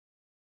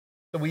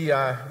So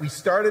we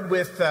started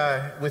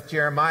with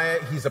Jeremiah.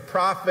 He's a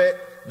prophet,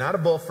 not a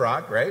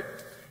bullfrog, right?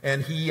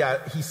 And he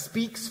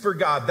speaks for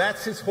God.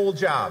 That's his whole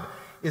job,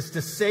 is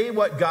to say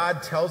what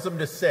God tells him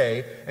to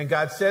say. And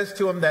God says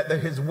to him that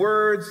his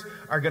words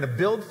are going to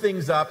build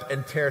things up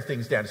and tear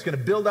things down. It's going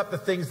to build up the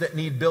things that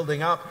need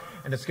building up,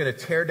 and it's going to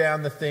tear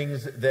down the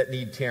things that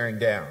need tearing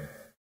down.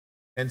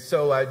 And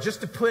so just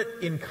to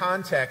put in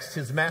context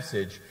his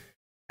message,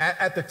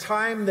 at the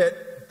time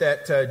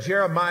that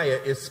Jeremiah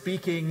is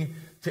speaking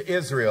to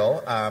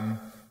Israel,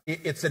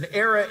 it's an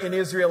era in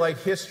Israelite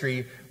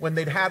history when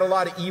they'd had a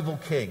lot of evil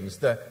kings.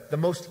 The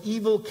most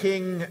evil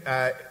king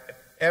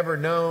ever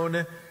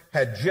known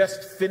had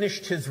just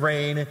finished his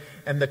reign,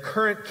 and the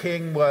current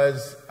king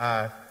was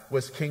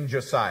King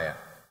Josiah.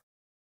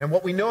 And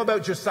what we know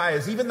about Josiah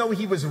is, even though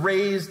he was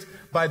raised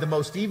by the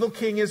most evil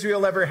king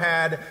Israel ever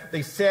had,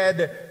 they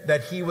said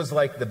that he was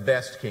like the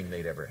best king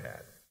they'd ever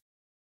had.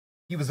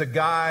 He was a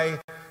guy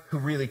who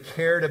really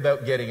cared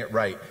about getting it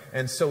right.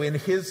 And so in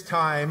his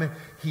time,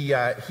 he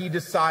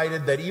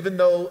decided that even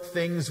though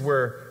things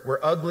were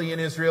ugly in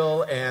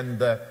Israel and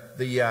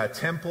the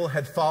temple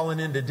had fallen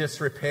into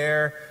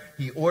disrepair,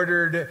 he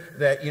ordered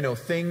that,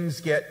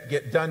 things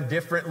get done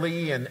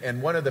differently.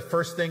 And one of the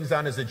first things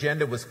on his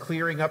agenda was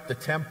clearing up the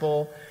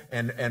temple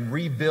and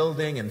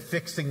rebuilding and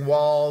fixing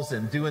walls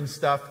and doing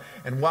stuff.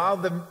 And while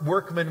the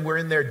workmen were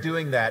in there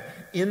doing that,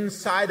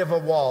 inside of a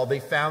wall, they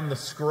found the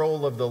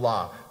scroll of the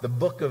law, the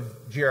book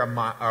of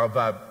Jeremiah,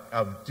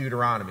 of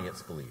Deuteronomy,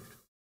 it's believed.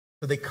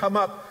 So they come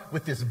up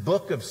with this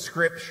book of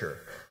scripture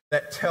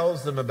that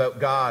tells them about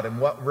God and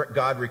what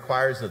God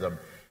requires of them.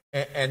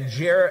 And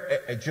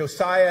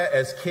Josiah,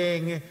 as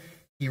king,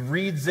 he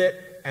reads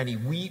it and he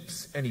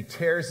weeps and he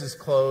tears his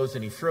clothes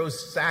and he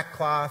throws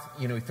sackcloth,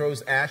 he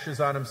throws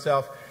ashes on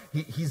himself.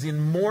 He's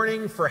in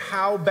mourning for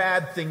how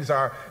bad things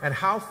are and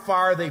how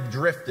far they've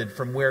drifted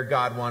from where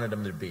God wanted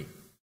them to be.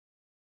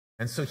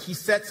 And so he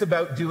sets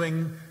about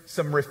doing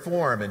some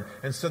reform.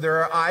 And so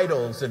there are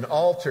idols and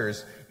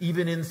altars,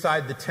 even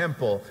inside the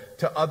temple,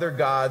 to other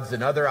gods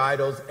and other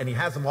idols. And he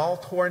has them all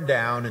torn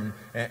down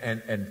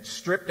and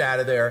stripped out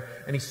of there.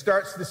 And he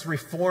starts this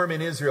reform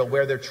in Israel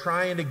where they're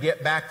trying to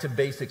get back to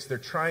basics. They're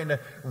trying to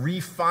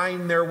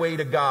refine their way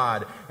to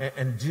God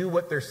and do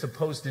what they're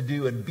supposed to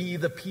do and be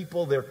the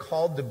people they're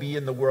called to be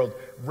in the world,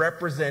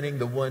 representing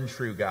the one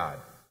true God.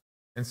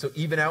 And so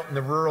even out in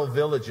the rural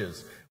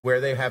villages where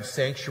they have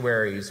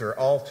sanctuaries or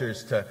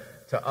altars to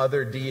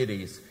other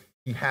deities,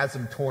 he has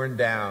them torn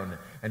down,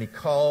 and he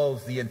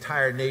calls the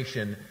entire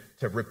nation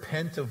to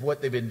repent of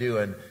what they've been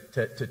doing,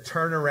 to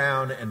turn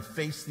around and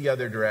face the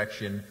other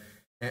direction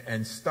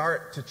and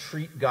start to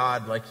treat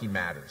God like he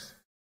matters.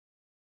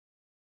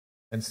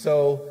 And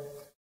so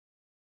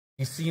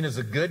he's seen as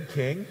a good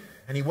king,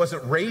 and he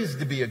wasn't raised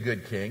to be a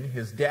good king.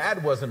 His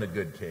dad wasn't a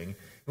good king.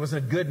 He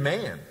wasn't a good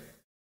man.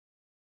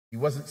 He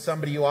wasn't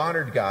somebody who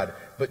honored God,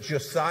 but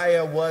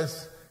Josiah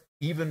was,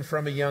 even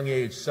from a young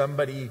age,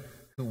 somebody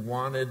who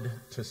wanted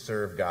to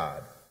serve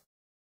God.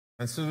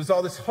 And so there was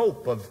all this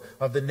hope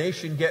of the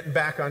nation getting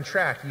back on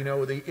track.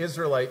 The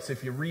Israelites,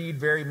 if you read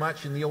very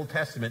much in the Old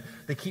Testament,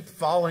 they keep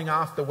falling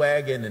off the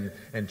wagon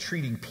and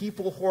treating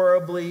people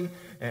horribly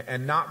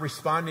and not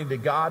responding to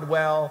God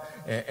well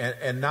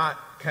and not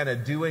kind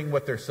of doing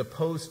what they're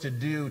supposed to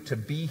do to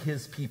be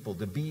his people,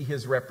 to be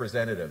his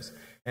representatives.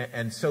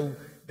 And so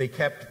they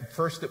kept,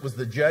 first it was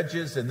the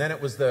judges, and then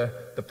it was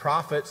the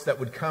prophets that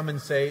would come and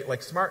say,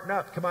 smarten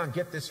up, come on,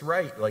 get this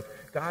right.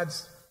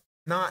 God's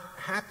not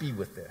happy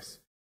with this.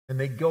 And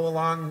they'd go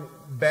along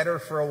better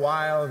for a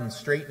while and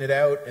straighten it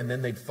out, and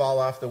then they'd fall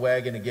off the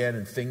wagon again,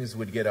 and things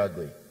would get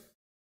ugly.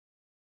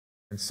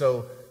 And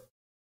so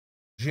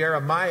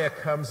Jeremiah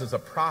comes as a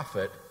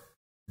prophet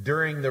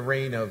during the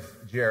reign of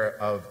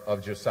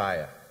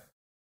Josiah,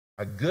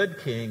 a good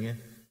king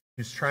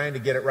who's trying to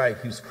get it right,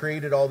 who's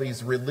created all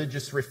these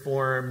religious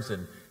reforms,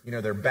 and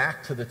they're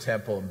back to the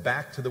temple and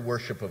back to the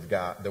worship of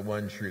God, the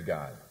one true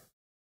God.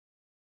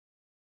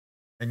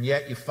 And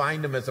yet you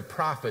find him as a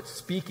prophet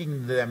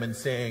speaking to them and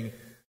saying,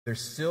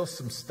 there's still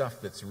some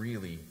stuff that's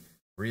really,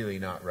 really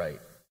not right.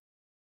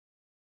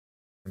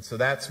 And so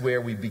that's where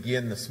we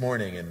begin this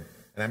morning. And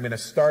I'm going to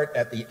start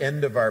at the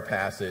end of our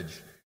passage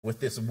with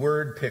this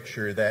word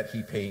picture that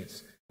he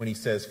paints when he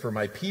says, "For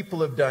my people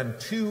have done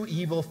two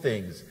evil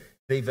things.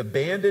 They've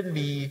abandoned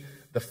me,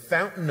 the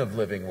fountain of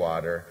living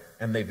water,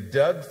 and they've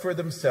dug for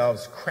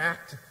themselves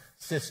cracked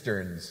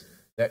cisterns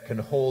that can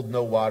hold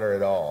no water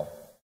at all."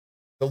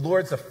 The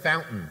Lord's a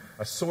fountain,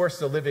 a source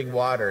of living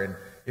water. And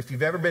if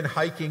you've ever been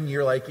hiking,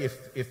 you're like,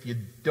 if you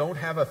don't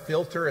have a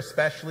filter,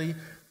 especially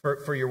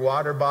for your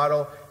water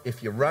bottle,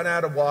 if you run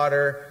out of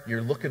water,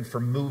 you're looking for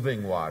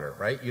moving water,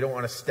 right? You don't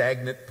want a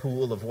stagnant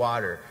pool of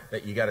water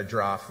that you got to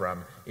draw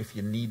from if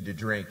you need to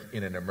drink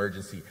in an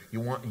emergency.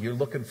 You're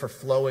looking for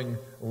flowing,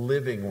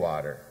 living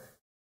water.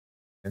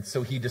 And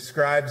so he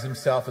describes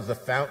himself as a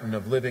fountain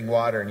of living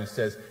water, and he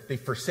says they've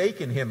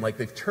forsaken him,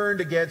 they've turned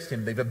against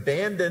him. They've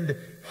abandoned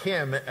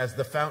him as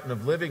the fountain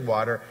of living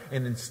water,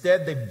 and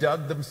instead they've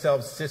dug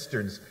themselves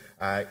cisterns.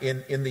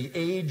 In the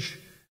age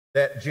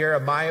that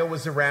Jeremiah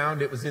was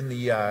around. It was in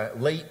the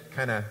late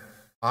kind of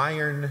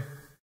iron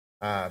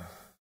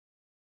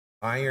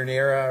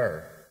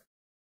era,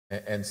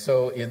 and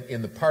so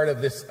in the part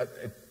of this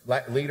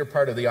later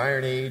part of the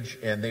Iron Age,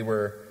 and there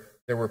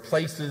were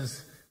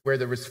places where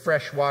there was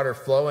fresh water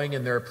flowing,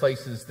 and there are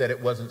places that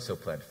it wasn't so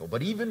plentiful.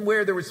 But even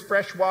where there was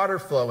fresh water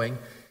flowing,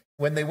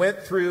 when they went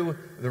through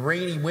the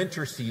rainy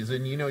winter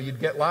season, you'd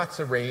get lots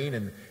of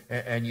rain,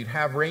 and you'd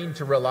have rain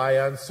to rely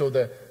on, so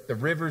the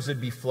rivers would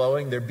be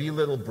flowing. There'd be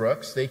little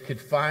brooks. They could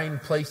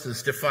find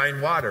places to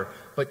find water.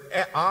 But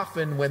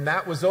often when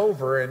that was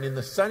over, and in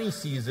the sunny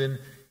season,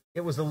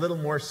 it was a little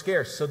more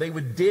scarce. So they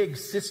would dig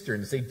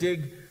cisterns. They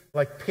dig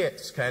like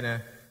pits, kind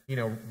of,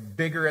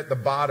 bigger at the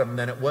bottom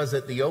than it was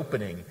at the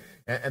opening.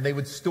 And they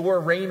would store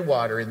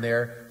rainwater in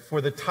there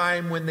for the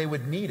time when they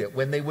would need it,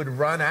 when they would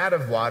run out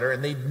of water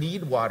and they'd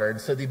need water.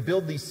 And so they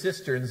build these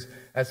cisterns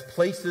as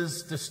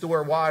places to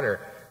store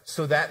water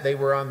so that they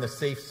were on the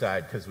safe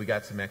side because we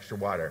got some extra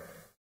water.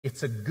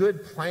 It's a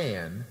good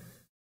plan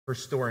for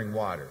storing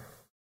water.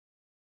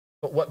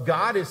 But what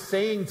God is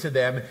saying to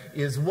them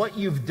is what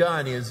you've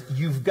done is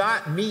you've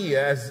got me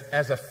as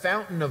a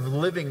fountain of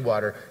living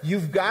water.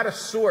 You've got a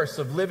source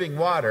of living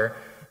water,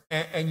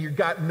 and you've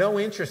got no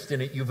interest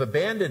in it. You've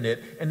abandoned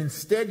it, and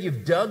instead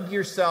you've dug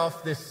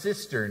yourself this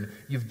cistern.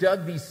 You've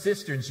dug these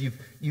cisterns.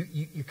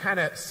 You're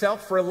kind of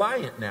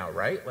self-reliant now,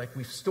 right? Like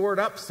we've stored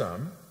up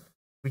some.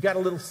 We got a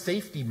little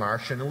safety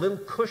margin, a little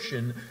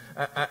cushion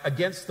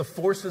against the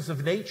forces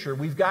of nature.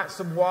 We've got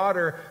some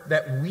water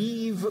that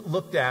we've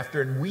looked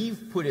after and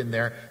we've put in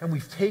there, and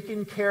we've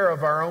taken care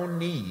of our own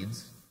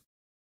needs,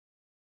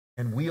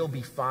 and we'll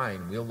be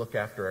fine. We'll look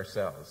after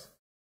ourselves.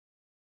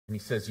 And he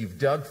says, you've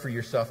dug for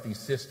yourself these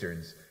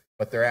cisterns,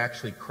 but they're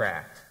actually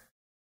cracked.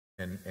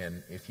 And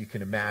if you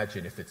can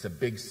imagine, if it's a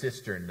big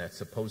cistern that's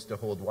supposed to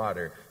hold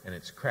water and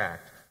it's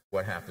cracked,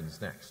 what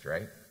happens next,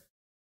 right?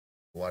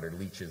 Water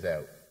leaches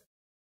out.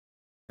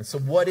 And so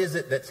what is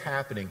it that's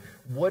happening?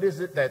 What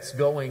is it that's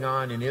going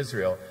on in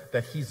Israel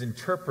that he's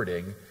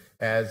interpreting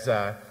as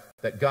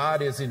that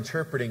God is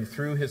interpreting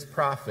through his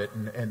prophet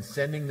and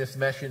sending this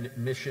message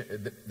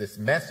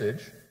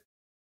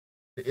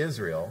to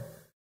Israel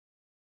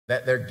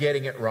that they're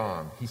getting it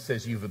wrong? He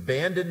says, you've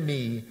abandoned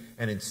me,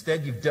 and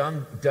instead you've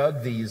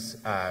dug these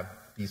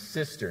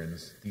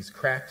cisterns, these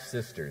cracked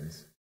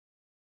cisterns.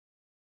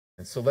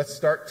 And so let's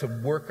start to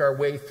work our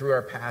way through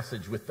our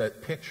passage with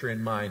that picture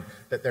in mind,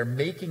 that they're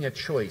making a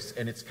choice,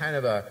 and it's kind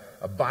of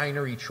a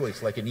binary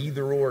choice, like an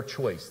either-or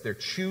choice. They're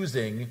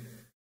choosing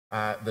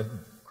the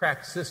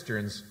cracked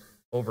cisterns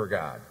over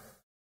God.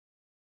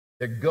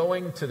 They're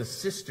going to the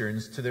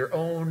cisterns, to their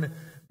own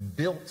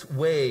built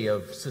way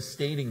of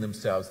sustaining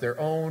themselves, their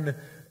own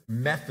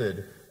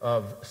method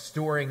of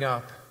storing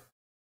up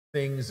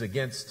things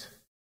against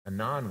a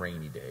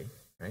non-rainy day,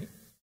 right?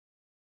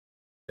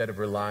 Instead of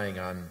relying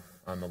on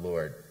the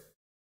Lord.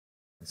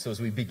 And so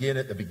as we begin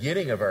at the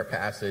beginning of our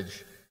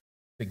passage,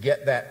 to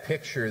get that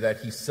picture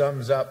that he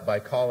sums up by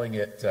calling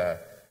it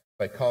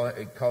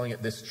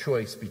this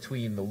choice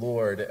between the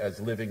Lord as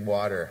living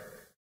water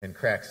and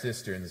cracked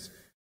cisterns,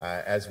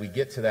 as we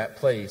get to that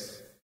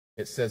place,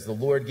 it says, the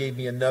Lord gave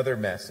me another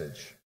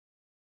message.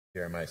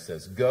 Jeremiah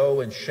says,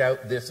 go and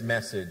shout this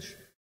message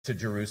to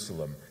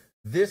Jerusalem.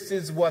 This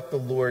is what the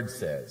Lord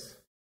says.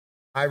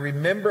 I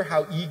remember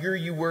how eager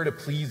you were to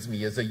please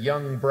me as a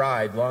young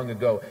bride long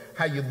ago,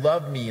 how you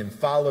loved me and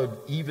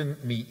followed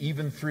me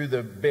even through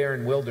the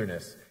barren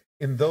wilderness.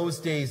 In those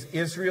days,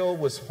 Israel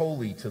was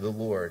holy to the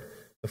Lord,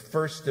 the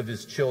first of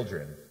his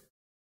children.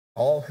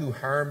 All who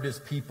harmed his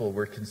people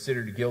were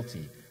considered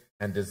guilty,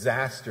 and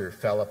disaster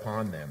fell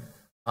upon them.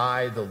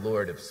 I, the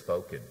Lord, have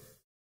spoken.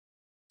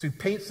 So he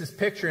paints this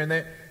picture,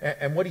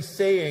 and what he's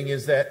saying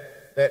is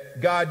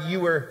that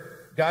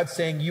God's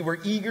saying, you were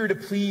eager to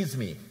please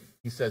me.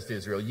 He says to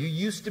Israel, you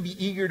used to be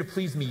eager to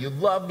please me. You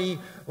loved me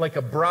like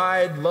a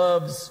bride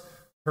loves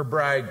her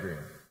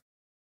bridegroom.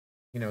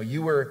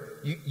 You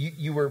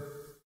were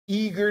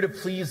eager to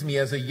please me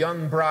as a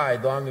young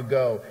bride long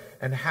ago,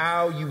 and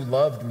how you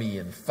loved me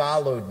and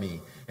followed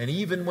me. And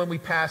even when we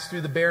passed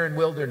through the barren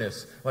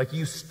wilderness, like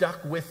you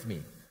stuck with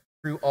me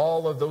through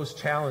all of those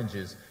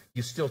challenges,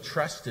 you still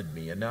trusted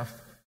me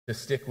enough to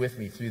stick with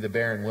me through the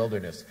barren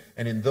wilderness.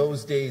 And in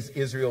those days,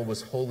 Israel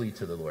was holy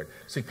to the Lord.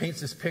 So he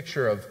paints this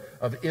picture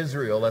of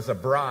Israel as a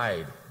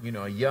bride,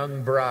 a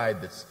young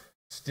bride that's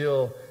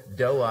still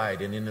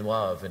doe-eyed and in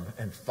love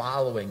and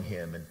following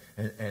him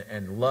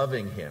and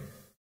loving him.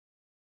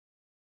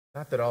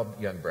 Not that all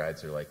young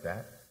brides are like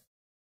that.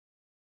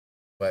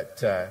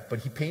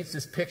 But he paints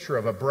this picture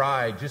of a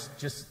bride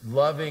just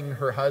loving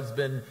her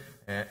husband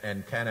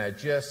and kind of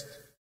just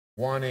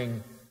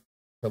wanting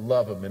to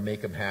love him and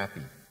make him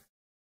happy.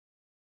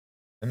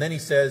 And then he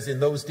says, in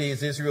those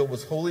days, Israel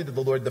was holy to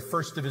the Lord, the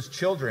first of his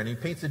children. He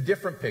paints a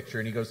different picture,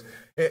 and he goes,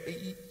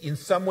 in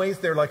some ways,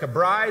 they're like a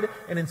bride,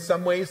 and in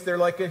some ways, they're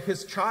like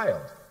his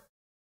child.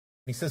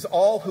 And He says,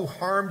 all who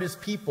harmed his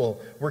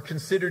people were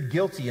considered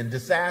guilty, and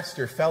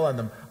disaster fell on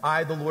them.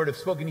 I, the Lord, have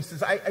spoken. He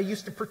says, I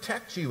used to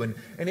protect you, and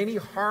any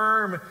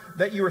harm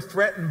that you were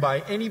threatened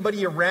by,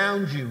 anybody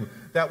around you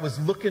that was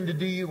looking to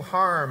do you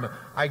harm,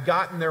 I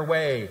got in their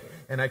way,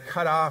 and I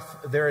cut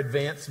off their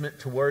advancement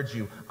towards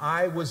you.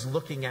 I was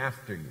looking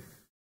after you.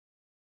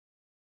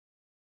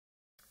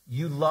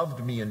 You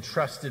loved me and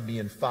trusted me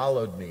and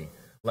followed me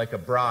like a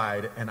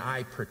bride, and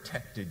I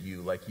protected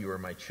you like you were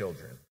my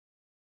children.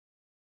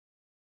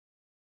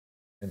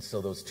 And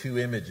so those two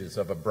images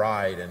of a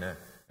bride and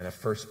a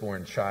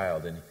firstborn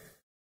child,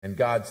 and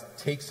God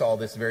takes all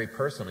this very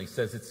personally. He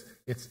says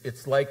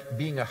it's like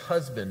being a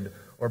husband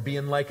or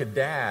being like a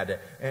dad.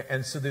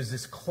 And so there's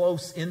this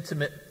close,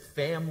 intimate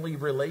family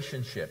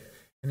relationship.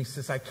 And he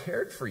says, I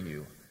cared for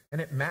you,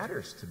 and it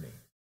matters to me.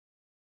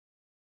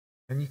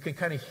 And you can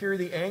kind of hear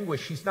the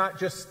anguish. He's not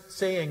just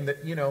saying that,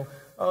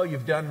 oh,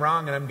 you've done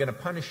wrong and I'm going to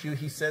punish you.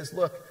 He says,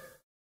 look,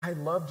 I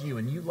loved you,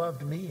 and you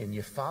loved me, and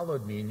you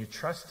followed me, and you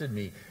trusted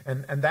me.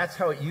 And that's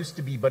how it used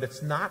to be, but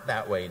it's not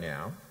that way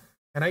now.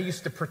 And I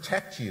used to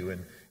protect you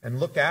and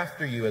look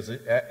after you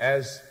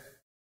as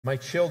my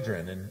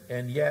children,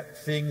 and yet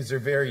things are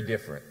very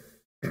different.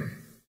 And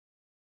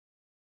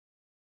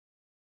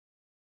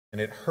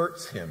it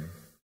hurts him.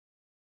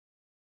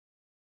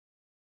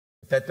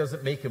 But that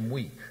doesn't make him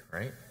weak,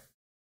 right?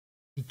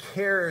 He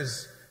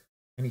cares,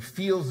 and he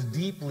feels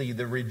deeply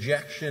the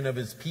rejection of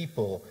his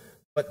people.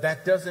 But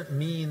that doesn't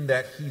mean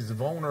that he's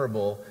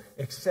vulnerable,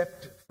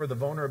 except for the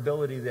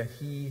vulnerability that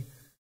he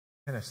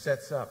kind of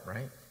sets up,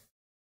 right?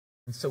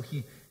 And so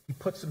he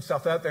puts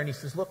himself out there and he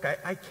says, look,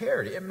 I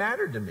cared. It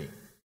mattered to me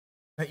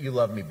that you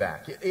loved me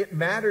back. It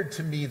mattered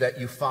to me that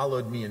you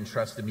followed me and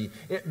trusted me.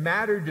 It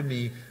mattered to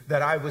me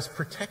that I was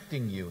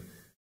protecting you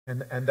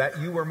and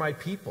that you were my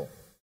people.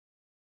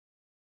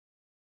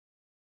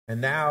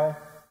 And now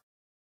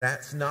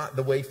that's not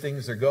the way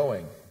things are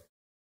going.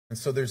 And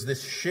so there's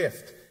this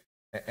shift.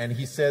 And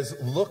he says,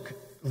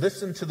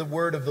 listen to the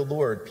word of the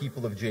Lord,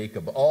 people of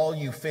Jacob, all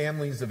you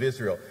families of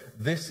Israel.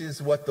 This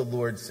is what the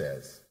Lord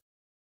says.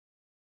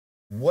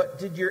 What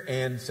did your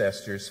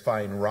ancestors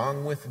find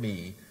wrong with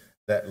me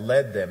that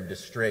led them to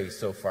stray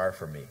so far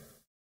from me?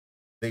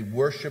 They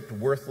worshipped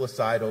worthless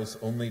idols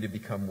only to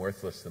become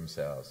worthless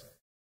themselves.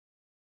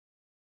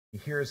 You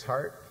hear his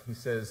heart? He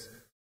says,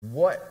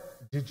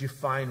 what did you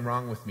find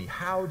wrong with me?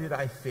 How did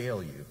I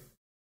fail you?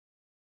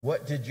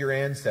 What did your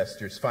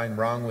ancestors find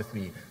wrong with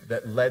me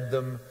that led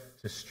them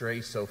to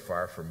stray so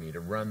far from me, to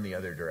run the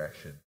other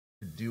direction,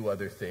 to do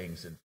other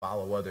things and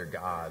follow other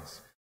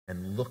gods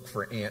and look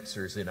for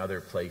answers in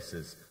other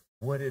places?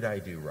 What did I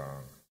do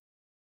wrong?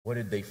 What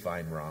did they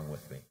find wrong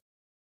with me?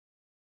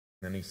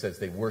 And he says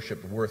they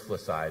worshiped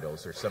worthless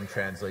idols, or some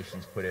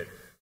translations put it,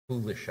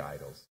 foolish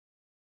idols.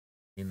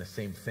 In the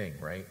same thing,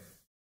 right?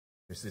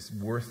 There's this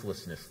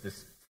worthlessness,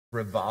 this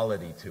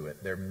frivolity to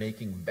it. They're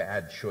making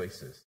bad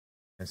choices.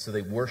 And so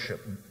they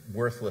worship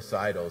worthless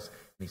idols.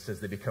 And he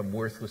says they become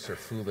worthless or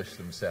foolish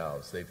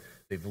themselves.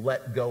 They've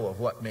let go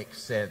of what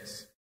makes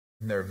sense,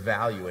 and they're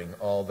valuing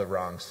all the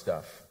wrong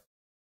stuff.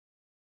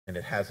 And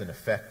it has an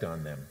effect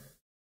on them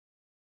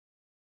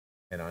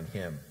and on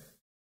him.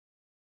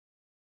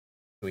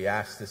 So he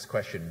asks this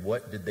question,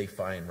 what did they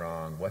find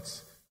wrong?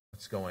 What's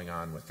going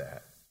on with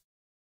that?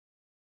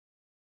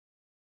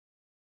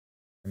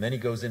 And then he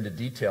goes into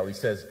detail. He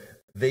says,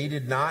 they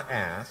did not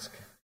ask,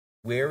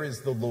 where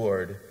is the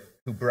Lord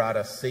who brought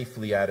us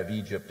safely out of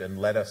Egypt and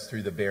led us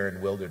through the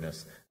barren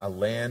wilderness, a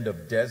land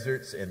of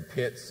deserts and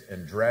pits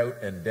and drought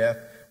and death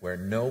where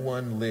no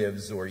one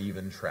lives or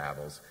even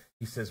travels?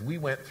 He says, we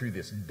went through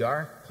this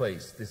dark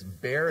place, this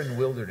barren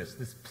wilderness,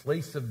 this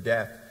place of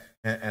death,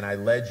 and I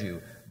led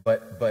you.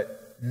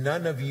 But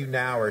none of you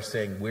now are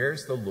saying,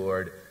 where's the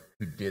Lord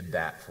who did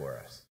that for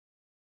us?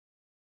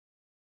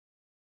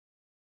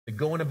 They're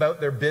going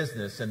about their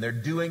business and they're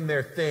doing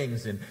their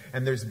things, and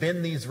there's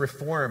been these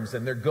reforms,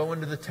 and they're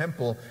going to the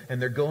temple and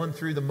they're going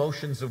through the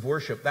motions of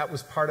worship. That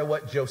was part of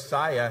what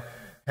Josiah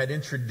had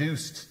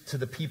introduced to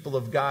the people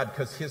of God,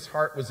 because his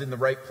heart was in the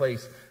right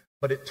place.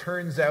 But it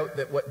turns out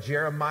that what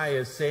Jeremiah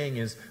is saying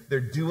is they're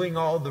doing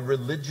all the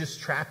religious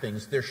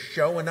trappings. They're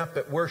showing up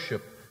at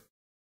worship,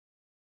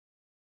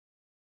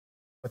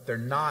 but they're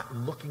not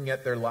looking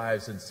at their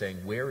lives and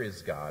saying, where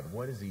is God?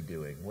 What is he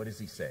doing? What is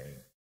he saying?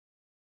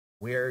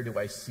 Where do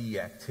I see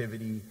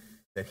activity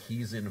that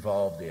he's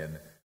involved in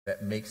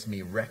that makes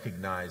me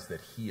recognize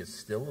that he is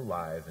still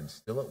alive and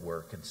still at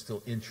work and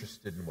still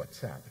interested in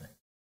what's happening?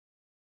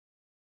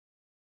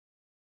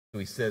 So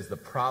he says the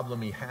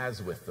problem he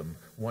has with them,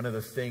 one of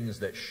the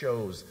things that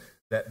shows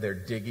that they're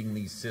digging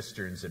these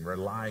cisterns and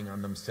relying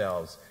on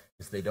themselves,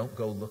 is they don't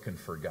go looking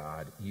for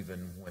God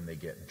even when they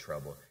get in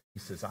trouble.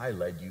 He says, I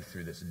led you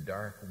through this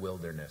dark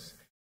wilderness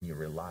and you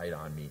relied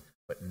on me,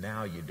 but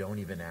now you don't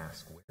even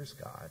ask, where's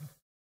God?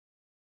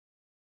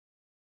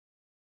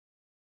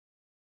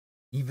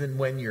 Even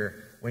when you're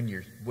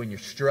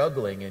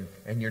struggling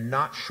and you're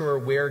not sure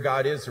where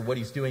God is or what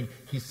he's doing,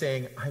 he's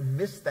saying, I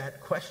missed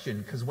that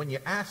question, because when you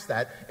asked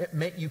that, it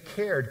meant you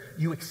cared.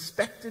 You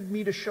expected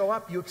me to show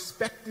up. You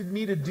expected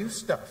me to do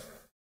stuff.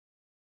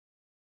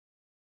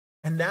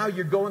 And now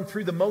you're going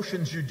through the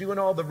motions. You're doing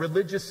all the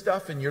religious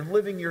stuff, and you're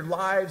living your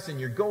lives, and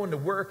you're going to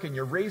work, and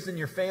you're raising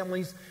your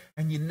families,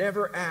 and you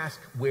never ask,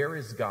 where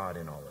is God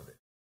in all of it?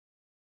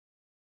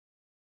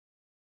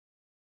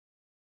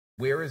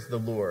 Where is the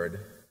Lord,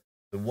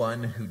 the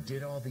one who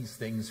did all these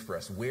things for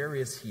us? Where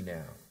is he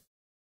now?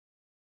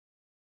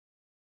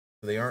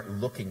 They aren't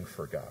looking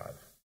for God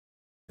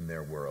in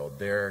their world.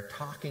 They're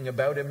talking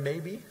about him,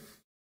 maybe.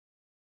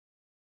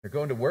 They're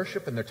going to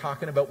worship and they're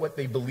talking about what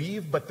they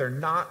believe, but they're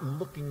not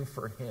looking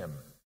for him.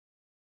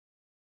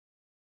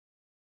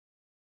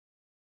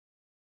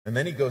 And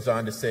then he goes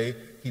on to say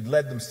he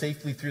led them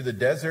safely through the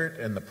desert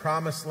and the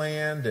promised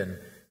land.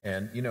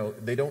 And you know,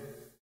 they don't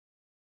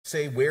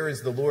say, where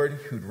is the Lord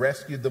who'd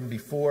rescued them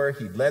before?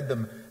 He led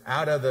them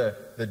out of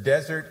the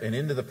desert and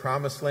into the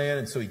promised land.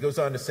 And so he goes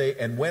on to say,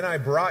 and when I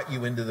brought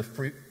you into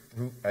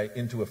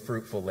into a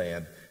fruitful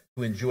land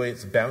to enjoy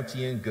its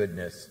bounty and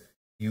goodness,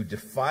 you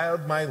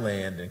defiled my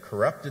land and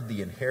corrupted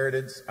the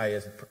inheritance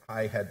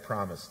I had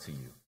promised to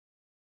you.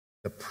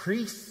 The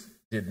priests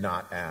did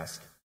not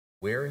ask,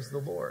 where is the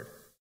Lord?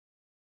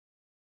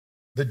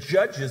 The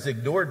judges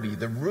ignored me.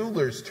 The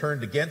rulers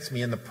turned against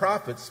me, and the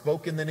prophets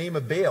spoke in the name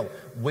of Baal,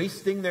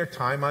 wasting their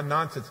time on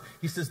nonsense.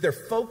 He says their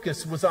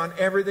focus was on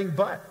everything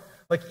but.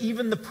 Like,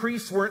 even the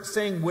priests weren't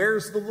saying,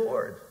 where's the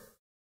Lord?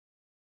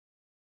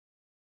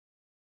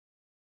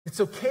 It's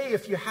okay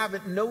if you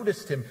haven't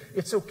noticed him.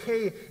 It's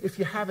okay if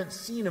you haven't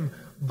seen him,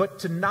 but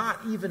to not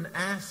even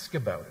ask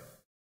about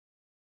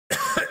it,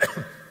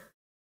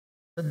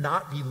 to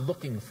not be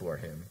looking for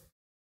him,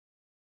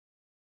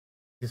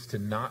 is to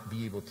not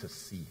be able to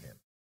see him.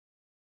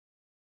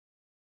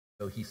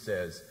 So he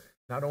says,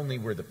 not only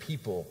were the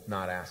people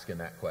not asking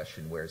that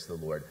question, where's the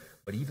Lord,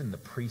 but even the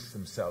priests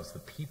themselves, the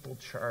people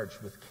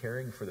charged with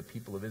caring for the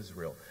people of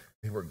Israel,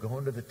 they were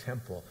going to the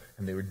temple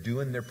and they were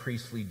doing their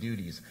priestly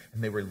duties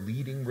and they were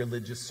leading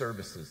religious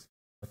services,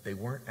 but they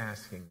weren't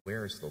asking,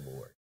 where's the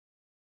Lord?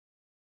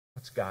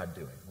 What's God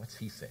doing? What's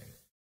he saying?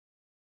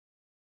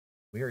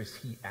 Where is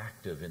he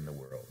active in the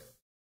world?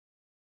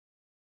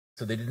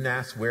 So they didn't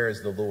ask, where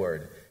is the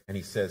Lord? And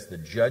he says, the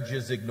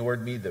judges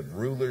ignored me, the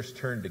rulers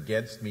turned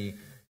against me,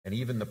 and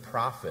even the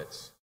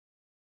prophets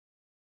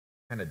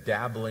kind of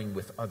dabbling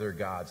with other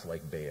gods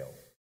like Baal.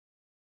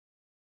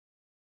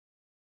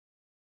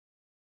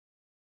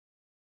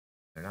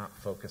 They're not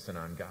focusing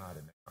on God,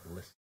 and they're not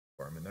listening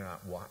for him, and they're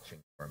not watching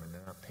for him, and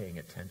they're not paying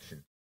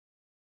attention.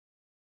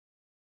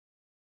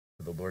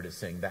 So the Lord is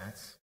saying,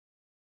 that's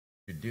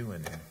what you're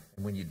doing.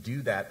 And when you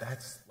do that,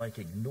 that's like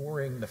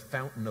ignoring the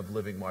fountain of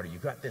living water.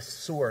 You've got this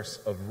source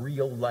of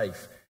real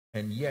life,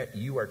 and yet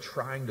you are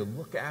trying to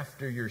look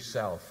after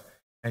yourself.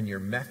 And your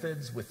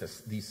methods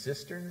with these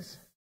cisterns,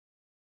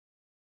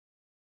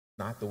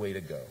 not the way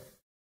to go.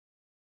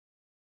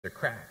 They're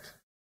cracked.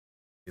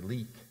 They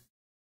leak.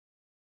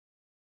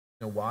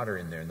 No water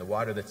in there, and the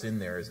water that's in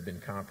there has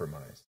been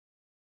compromised.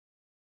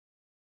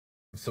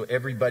 So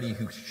everybody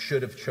who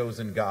should have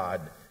chosen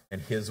God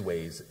and his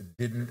ways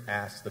didn't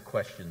ask the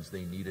questions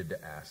they needed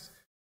to ask,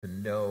 to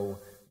know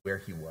where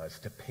he was,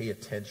 to pay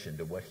attention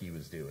to what he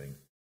was doing.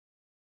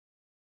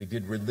 They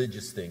did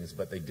religious things,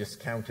 but they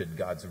discounted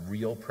God's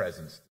real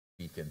presence to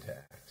speak and to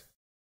act.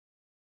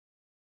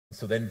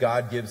 So then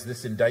God gives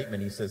this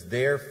indictment. He says,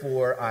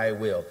 therefore I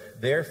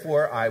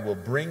will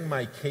bring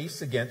my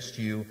case against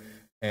you,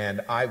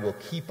 and I will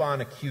keep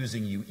on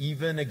accusing you,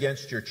 even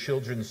against your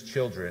children's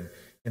children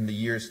in the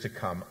years to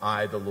come.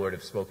 I, the Lord,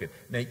 have spoken.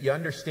 Now, you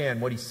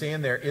understand what he's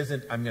saying there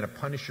isn't, I'm going to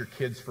punish your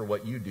kids for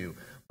what you do,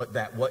 but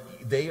that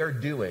what they are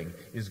doing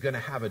is going to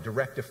have a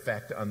direct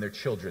effect on their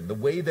children. The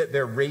way that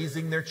they're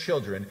raising their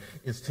children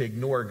is to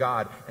ignore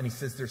God. And he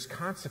says there's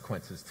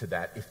consequences to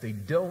that. If they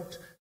don't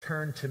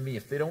turn to me,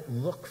 if they don't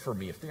look for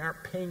me, if they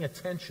aren't paying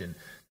attention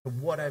to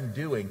what I'm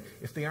doing,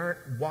 if they aren't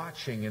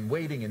watching and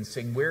waiting and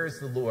saying, where is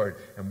the Lord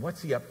and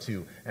what's he up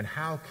to and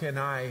how can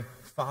I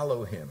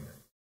follow him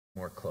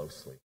more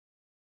closely?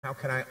 How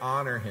can I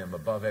honor him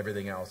above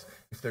everything else?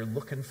 If they're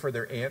looking for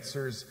their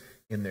answers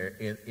in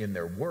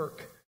their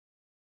work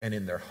and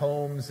in their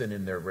homes and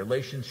in their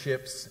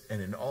relationships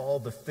and in all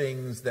the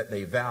things that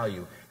they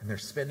value, and they're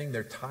spending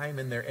their time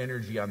and their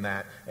energy on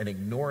that and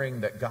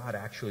ignoring that God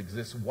actually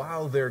exists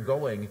while they're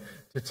going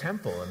to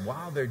temple and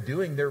while they're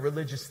doing their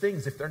religious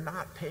things, if they're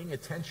not paying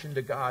attention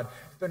to God,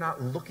 if they're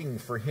not looking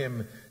for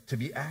him to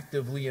be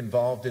actively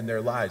involved in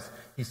their lives,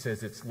 he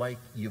says it's like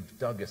you've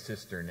dug a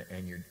cistern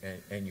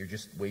and you're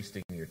just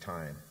wasting your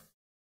time.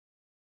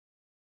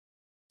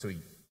 So he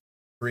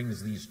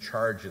brings these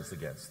charges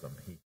against them.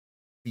 He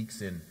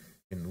speaks in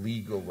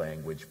legal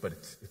language, but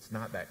it's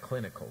not that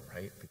clinical,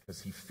 right?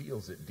 Because he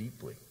feels it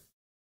deeply.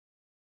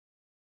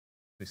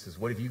 He says,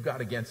 what have you got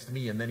against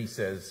me? And then he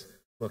says,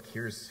 look,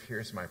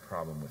 here's my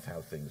problem with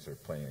how things are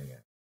playing out.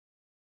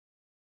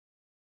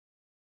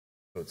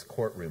 So it's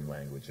courtroom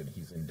language, and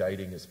he's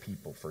indicting his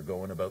people for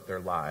going about their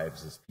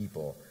lives as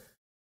people,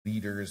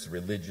 leaders,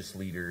 religious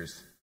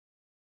leaders,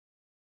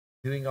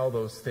 doing all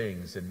those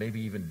things, and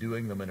maybe even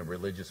doing them in a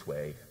religious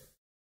way,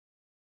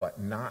 but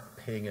not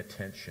paying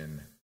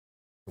attention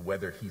to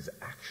whether he's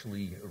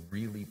actually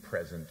really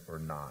present or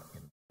not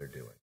in what they're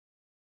doing.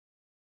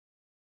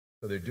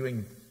 So they're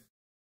doing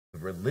the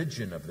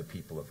religion of the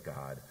people of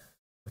God,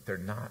 but they're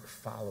not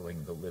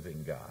following the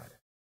living God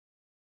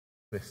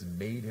who has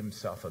made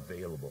himself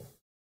available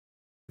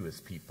to his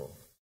people,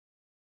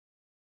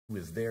 who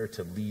is there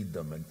to lead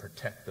them and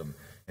protect them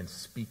and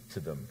speak to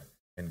them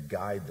and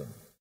guide them.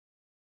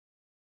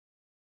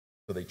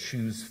 So they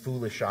choose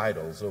foolish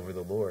idols over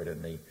the Lord,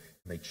 and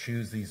they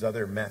choose these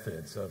other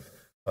methods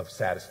of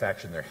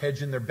satisfaction. They're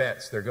hedging their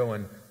bets. They're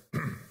going,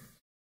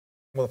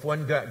 well, if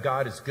one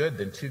God is good,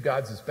 then two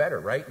gods is better,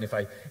 right? And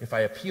if I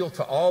appeal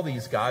to all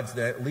these gods,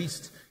 then at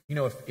least,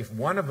 if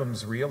one of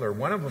them's real or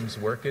one of them's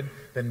working,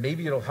 then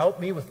maybe it'll help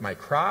me with my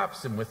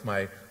crops and with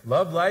my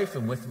love life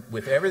and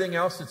with everything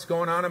else that's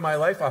going on in my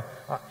life.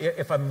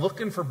 If I'm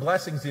looking for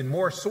blessings in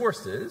more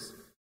sources,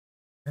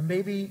 then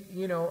maybe,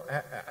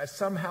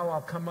 somehow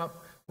I'll come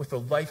up with a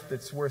life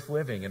that's worth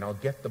living, and I'll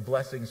get the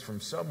blessings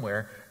from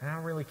somewhere, and I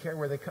don't really care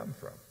where they come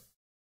from.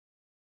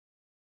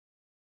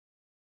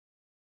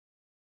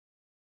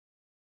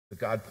 But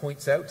God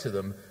points out to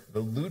them the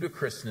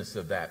ludicrousness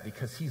of that,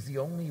 because he's the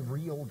only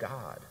real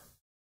God.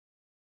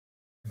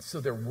 And so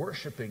they're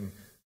worshiping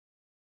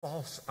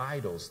false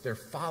idols. They're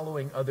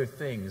following other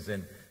things.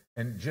 And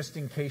just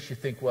in case you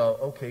think, well,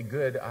 okay,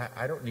 good,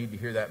 I don't need to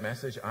hear that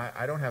message.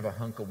 I don't have a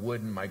hunk of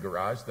wood in my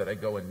garage that I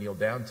go and kneel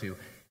down to.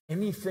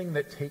 Anything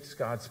that takes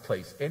God's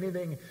place,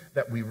 anything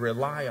that we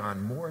rely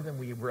on more than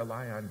we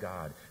rely on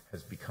God,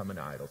 has become an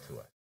idol to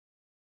us.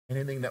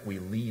 Anything that we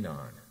lean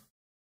on,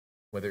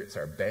 whether it's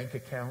our bank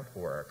account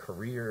or our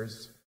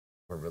careers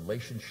or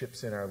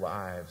relationships in our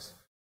lives,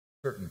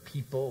 certain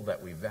people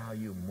that we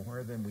value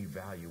more than we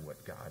value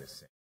what God is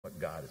saying, what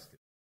God is doing.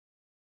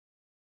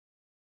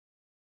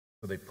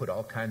 So they put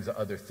all kinds of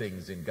other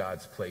things in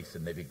God's place,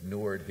 and they've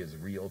ignored his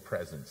real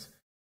presence,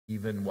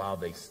 even while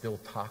they still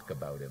talk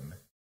about him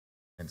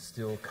and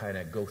still kind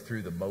of go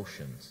through the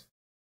motions.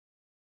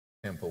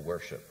 Temple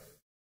worship.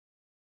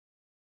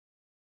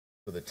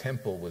 So the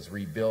temple was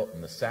rebuilt,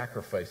 and the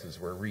sacrifices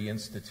were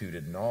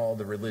reinstituted, and all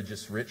the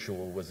religious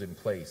ritual was in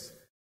place.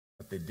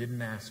 But they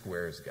didn't ask,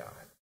 where is God?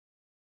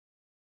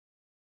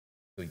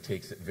 So he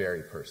takes it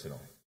very personal.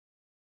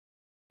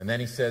 And then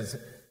he says,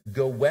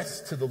 go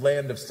west to the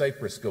land of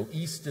Cyprus, go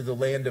east to the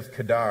land of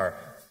Kedar.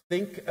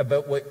 Think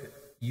about what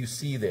you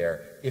see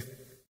there.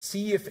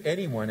 See if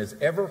anyone has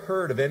ever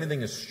heard of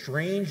anything as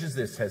strange as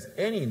this. Has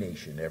any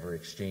nation ever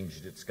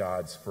exchanged its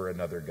gods for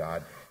another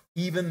god,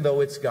 even though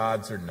its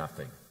gods are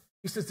nothing?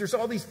 He says there's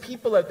all these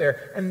people out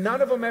there, and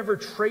none of them ever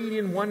trade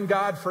in one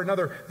god for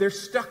another. They're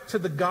stuck to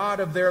the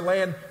god of their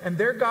land, and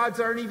their gods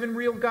aren't even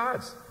real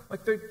gods.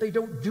 Like they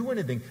don't do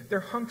anything. They're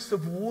hunks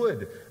of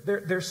wood.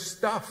 They're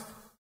stuff.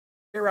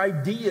 They're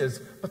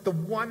ideas. But the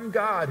one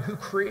God who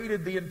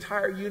created the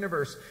entire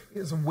universe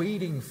is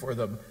waiting for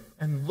them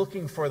and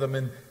looking for them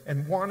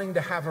and wanting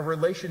to have a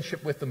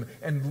relationship with them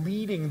and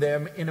leading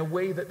them in a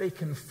way that they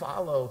can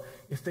follow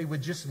if they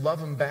would just love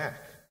him back.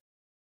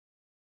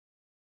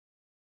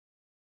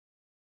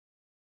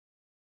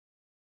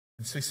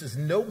 And so he says,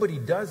 nobody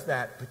does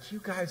that, but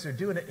you guys are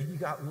doing it, and you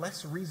got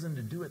less reason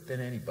to do it than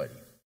anybody.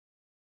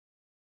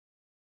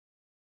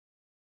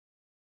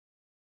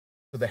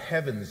 So the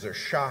heavens are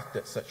shocked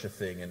at such a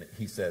thing, and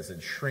he says,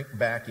 and shrink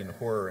back in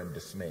horror and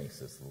dismay,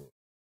 says the Lord.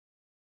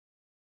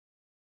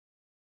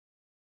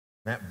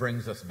 That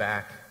brings us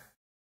back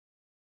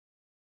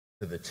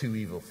to the two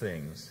evil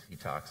things he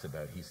talks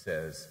about. He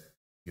says,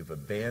 you've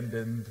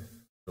abandoned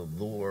the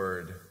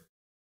Lord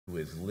who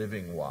is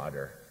living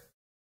water.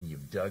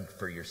 You've dug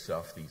for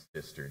yourself these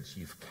cisterns.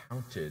 You've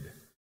counted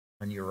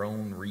on your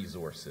own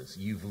resources.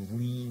 You've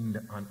leaned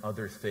on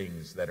other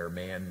things that are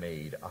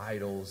man-made,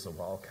 idols of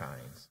all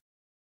kinds.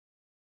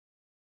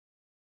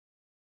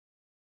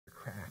 You're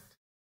cracked.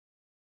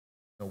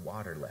 No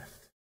water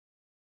left.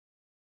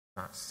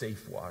 Not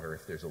safe water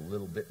if there's a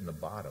little bit in the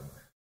bottom.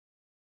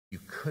 You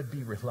could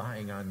be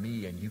relying on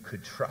me, and you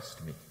could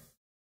trust me.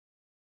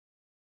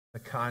 The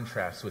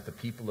contrast with the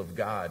people of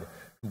God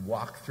who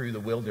walked through the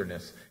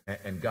wilderness,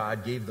 and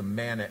God gave them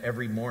manna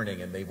every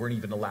morning, and they weren't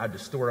even allowed to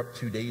store up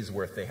 2 days'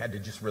 worth. They had to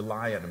just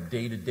rely on him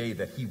day to day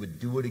that he would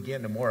do it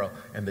again tomorrow,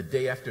 and the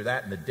day after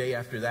that, and the day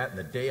after that, and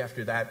the day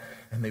after that.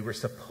 And they were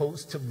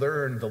supposed to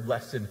learn the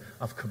lesson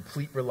of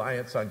complete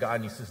reliance on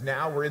God. And he says,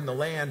 now we're in the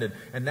land,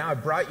 and now I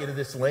brought you to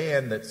this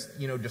land that's,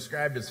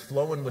 described as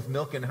flowing with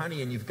milk and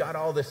honey, and you've got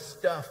all this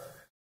stuff,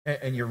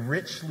 and you're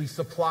richly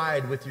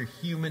supplied with your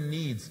human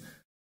needs.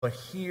 But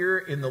here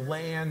in the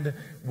land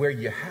where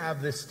you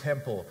have this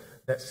temple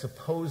that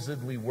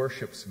supposedly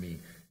worships me,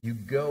 you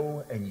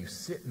go and you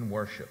sit and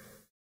worship.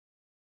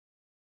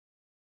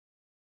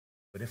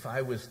 But if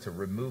I was to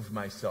remove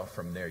myself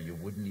from there, you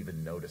wouldn't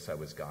even notice I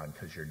was gone,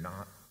 because you're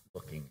not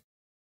looking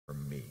for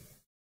me.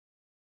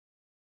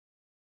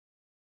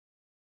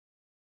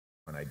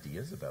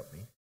 ideas about me.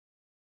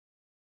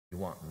 You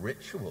want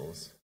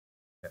rituals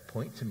that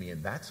point to me,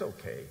 and that's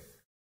okay.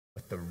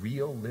 But the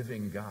real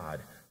living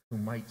God who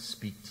might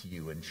speak to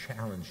you and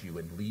challenge you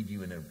and lead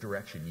you in a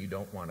direction you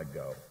don't want to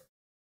go,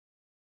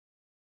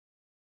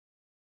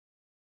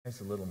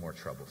 that's a little more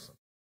troublesome.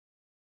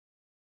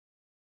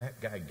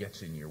 That guy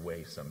gets in your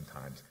way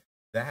sometimes.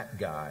 That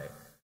guy,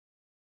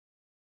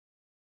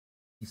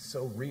 he's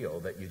so real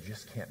that you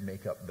just can't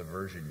make up the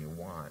version you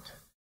want.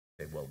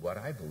 Say, well, what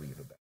I believe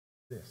about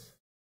this.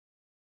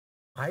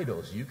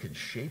 Idols, you can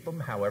shape them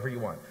however you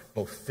want,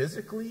 both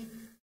physically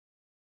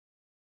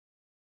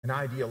and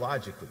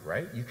ideologically,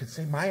 right? You could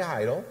say, my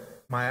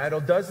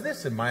idol does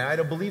this, and my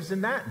idol believes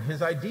in that, and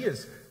his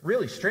ideas,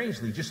 really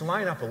strangely, just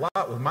line up a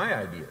lot with my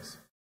ideas.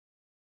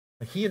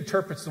 He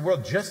interprets the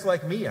world just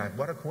like me.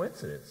 What a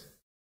coincidence.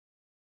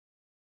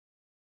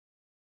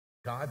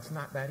 God's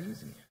not that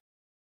easy.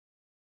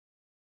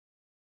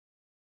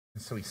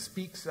 And so he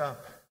speaks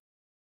up,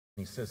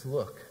 and he says,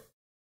 look,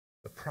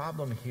 the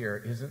problem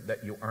here isn't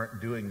that you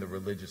aren't doing the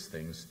religious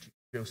things.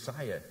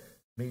 Josiah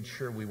made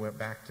sure we went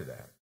back to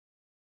that.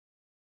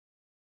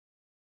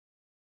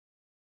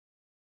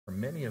 For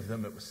many of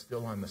them, it was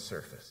still on the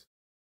surface.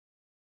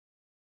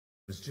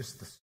 It was just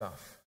the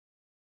stuff.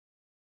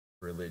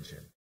 Religion.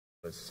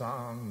 It was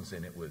songs,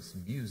 and it was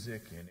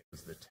music, and it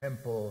was the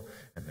temple,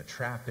 and the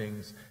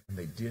trappings, and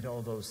they did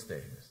all those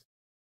things.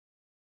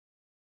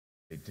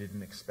 They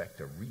didn't expect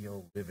a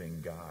real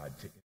living God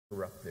to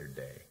interrupt their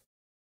day.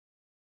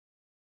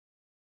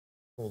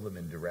 Pull them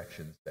in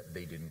directions that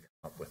they didn't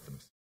come up with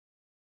themselves.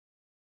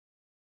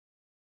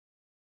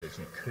 Because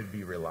you could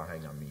be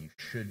relying on me. You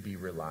should be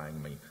relying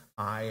on me.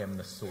 I am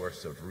the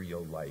source of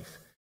real life.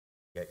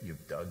 Yet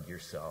you've dug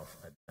yourself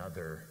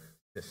another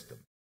system.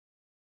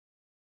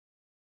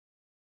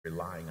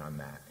 Relying on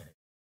that.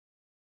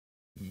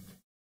 And it's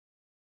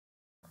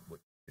what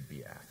you should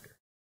be after.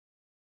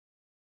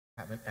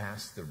 Haven't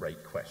asked the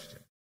right question.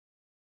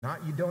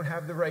 Not you don't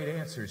have the right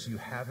answers. You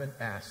haven't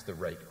asked the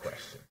right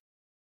question.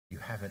 You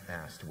haven't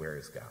asked, where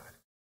is God?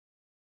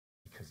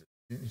 Because as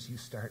soon as you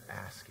start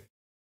asking,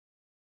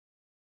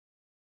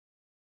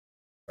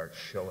 start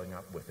showing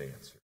up with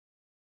answers.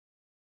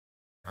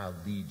 I'll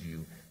lead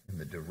you in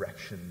the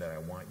direction that I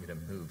want you to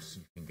move so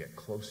you can get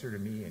closer to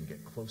me and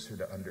get closer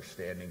to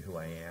understanding who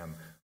I am,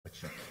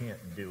 but you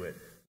can't do it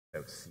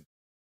without seeking.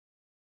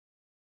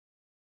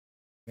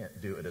 You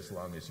can't do it as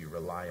long as you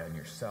rely on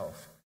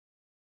yourself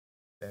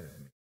instead of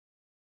me.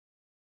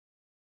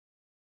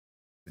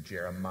 So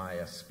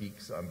Jeremiah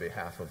speaks on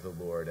behalf of the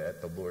Lord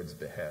at the Lord's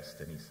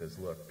behest, and he says,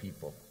 look,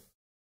 people,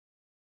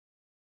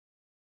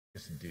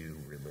 just do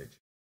religion.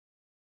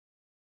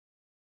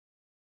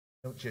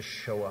 Don't just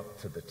show up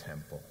to the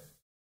temple.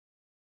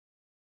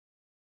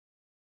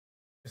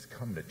 Just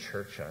come to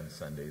church on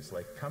Sundays.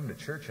 Like, come to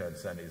church on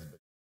Sundays, but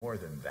more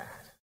than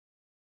that.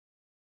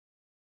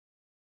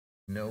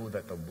 Know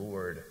that the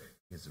Lord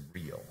is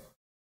real.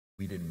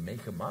 We didn't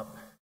make him up.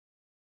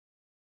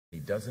 He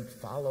doesn't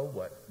follow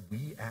what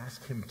we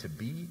ask him to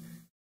be.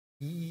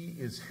 He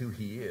is who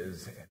he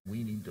is, and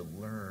we need to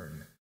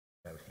learn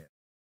about him,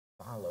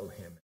 follow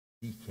him,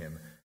 seek him,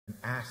 and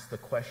ask the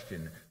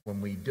question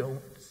when we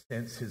don't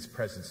sense his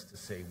presence to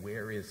say,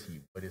 where is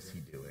he? What is he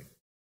doing? Where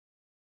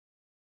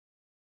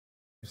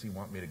does he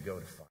want me to go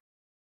to find?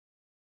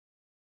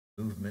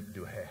 Movement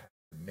do I have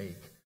to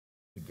make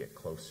to get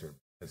closer?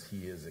 Because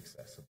he is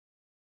accessible.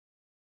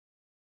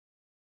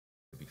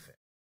 To be fair.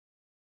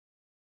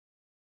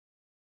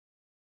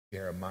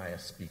 Jeremiah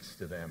speaks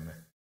to them.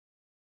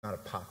 Not a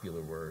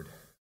popular word.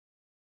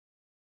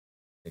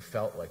 They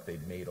felt like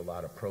they'd made a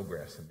lot of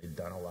progress and they'd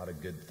done a lot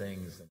of good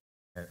things.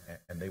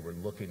 And they were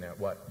looking at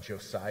what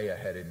Josiah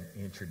had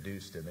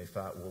introduced, and they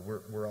thought,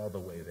 well, we're all the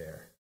way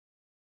there.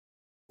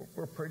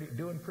 We're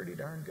doing pretty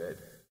darn good.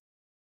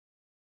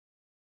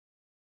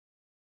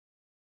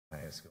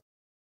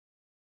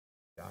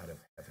 God of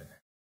heaven,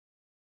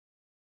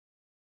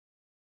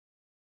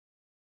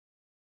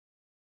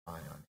 rely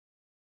on him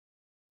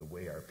the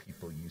way our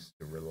people used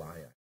to rely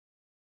on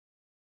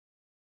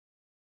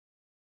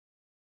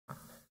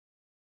him.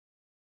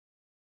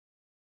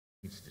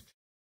 Needs to change.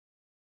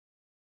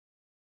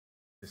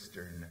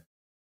 Cistern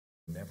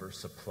never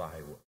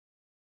supply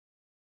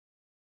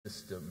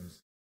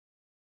systems,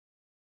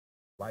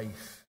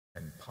 life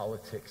and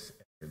politics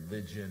and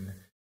religion,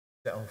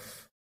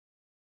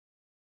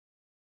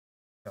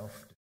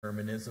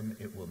 self-determinism.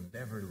 It will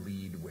never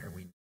lead where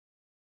we need.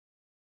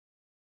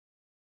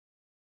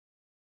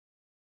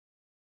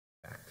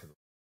 Back to the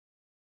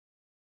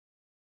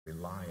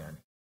rely on him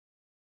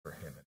for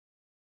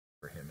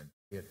him and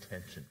pay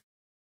attention.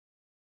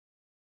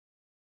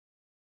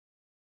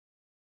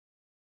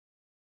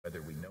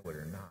 Whether we know it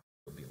or not,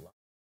 it'll be lost.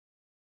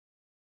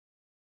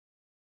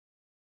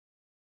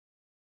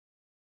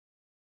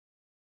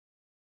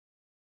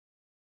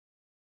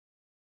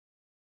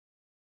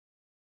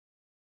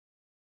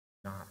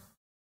 Not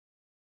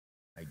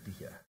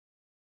idea.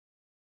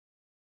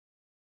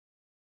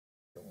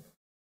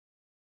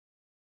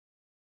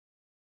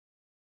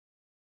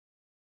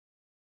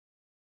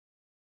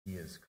 He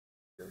is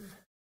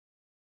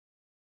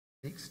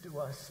speaks to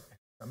us, and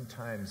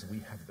sometimes we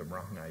have the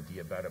wrong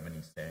idea about him, and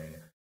he's saying,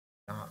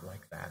 not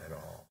like that at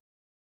all.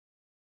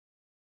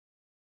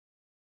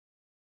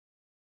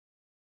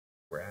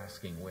 We're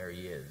asking where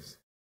he is.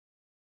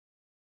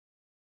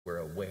 We're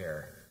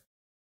aware.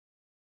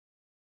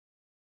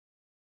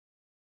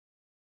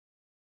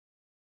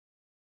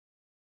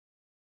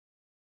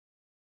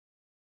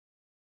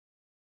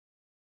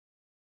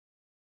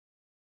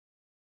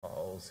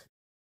 Calls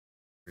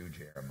through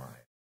Jeremiah,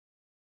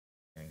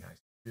 saying, I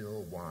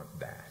still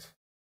want that.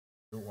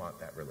 Still want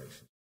that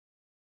relationship.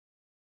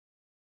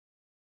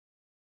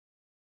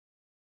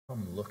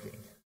 Come looking.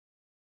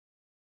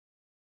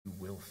 You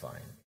will find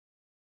me.